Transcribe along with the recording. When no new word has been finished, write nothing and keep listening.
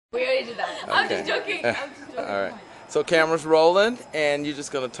We already did that. Okay. I'm just joking. I'm just joking. All right. So camera's rolling, and you're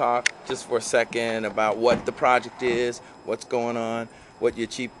just going to talk just for a second about what the project is, what's going on, what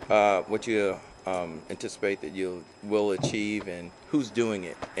you anticipate that you will achieve, and who's doing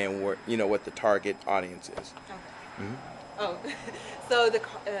it, and what the target audience is. Okay. Mm-hmm. Oh, so the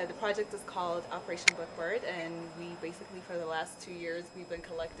project is called Operation Bookbird, and we basically for the last 2 years we've been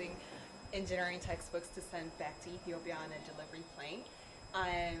collecting engineering textbooks to send back to Ethiopia on a delivery plane.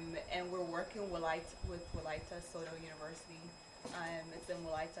 And we're working with Wolaita Sodo University. It's in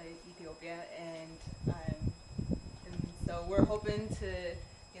Wolaita, Ethiopia, and so we're hoping to,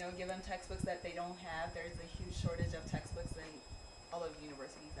 give them textbooks that they don't have. There's a huge shortage of textbooks in all of the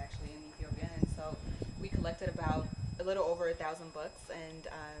universities actually in Ethiopia, and so we collected about a little over 1,000 books, and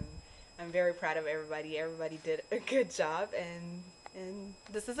I'm very proud of everybody. Everybody did a good job, and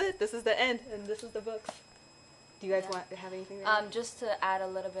this is it. This is the end, and this is the books. Do you guys want to have anything there? Just to add a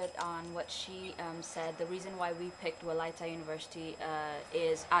little bit on what she said, the reason why we picked Wolaita University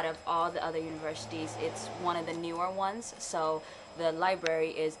is out of all the other universities, it's one of the newer ones. So the library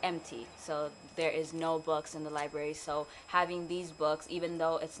is empty. So there is no books in the library. So having these books, even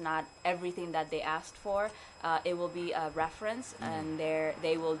though it's not everything that they asked for, it will be a reference, and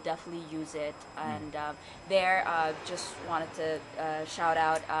they will definitely use it. And just wanted to shout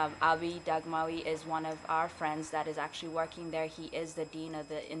out Abi Dagmawi is one of our friends that is actually working there. He is the dean of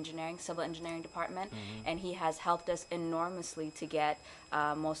the civil engineering department, and he has helped us enormously to get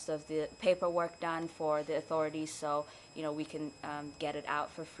most of the paperwork done for the authorities, so we can get it out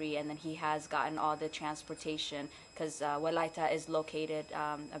for free. And then he has gotten all the transportation, because Wolaita is located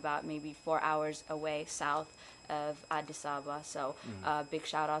about maybe 4 hours away south of Addis Ababa. So big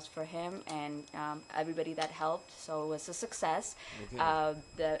shout outs for him and everybody that helped. So it was a success. Okay.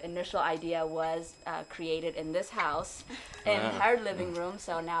 The initial idea was created in this house in her living room.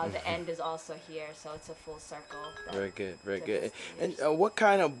 So now the end is also here. So it's a full circle. Very good, very good. And what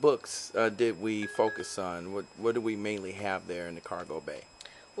kind of books did we focus on? What do we mainly have there in the cargo bay?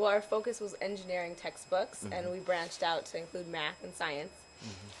 Well, our focus was engineering textbooks, and we branched out to include math and science.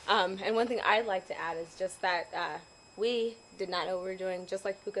 And one thing I'd like to add is just that we did not know what we were doing. Just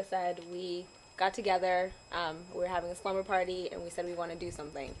like Puka said, we got together, we were having a slumber party, and we said we want to do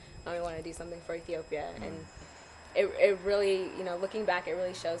something. And we want to do something for Ethiopia. And it really, looking back, it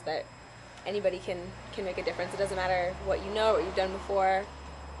really shows that anybody can make a difference. It doesn't matter what you know, what you've done before.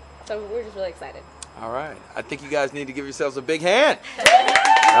 So we're just really excited. All right. I think you guys need to give yourselves a big hand.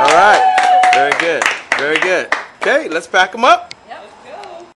 All right. Very good. Very good. Okay, let's pack them up.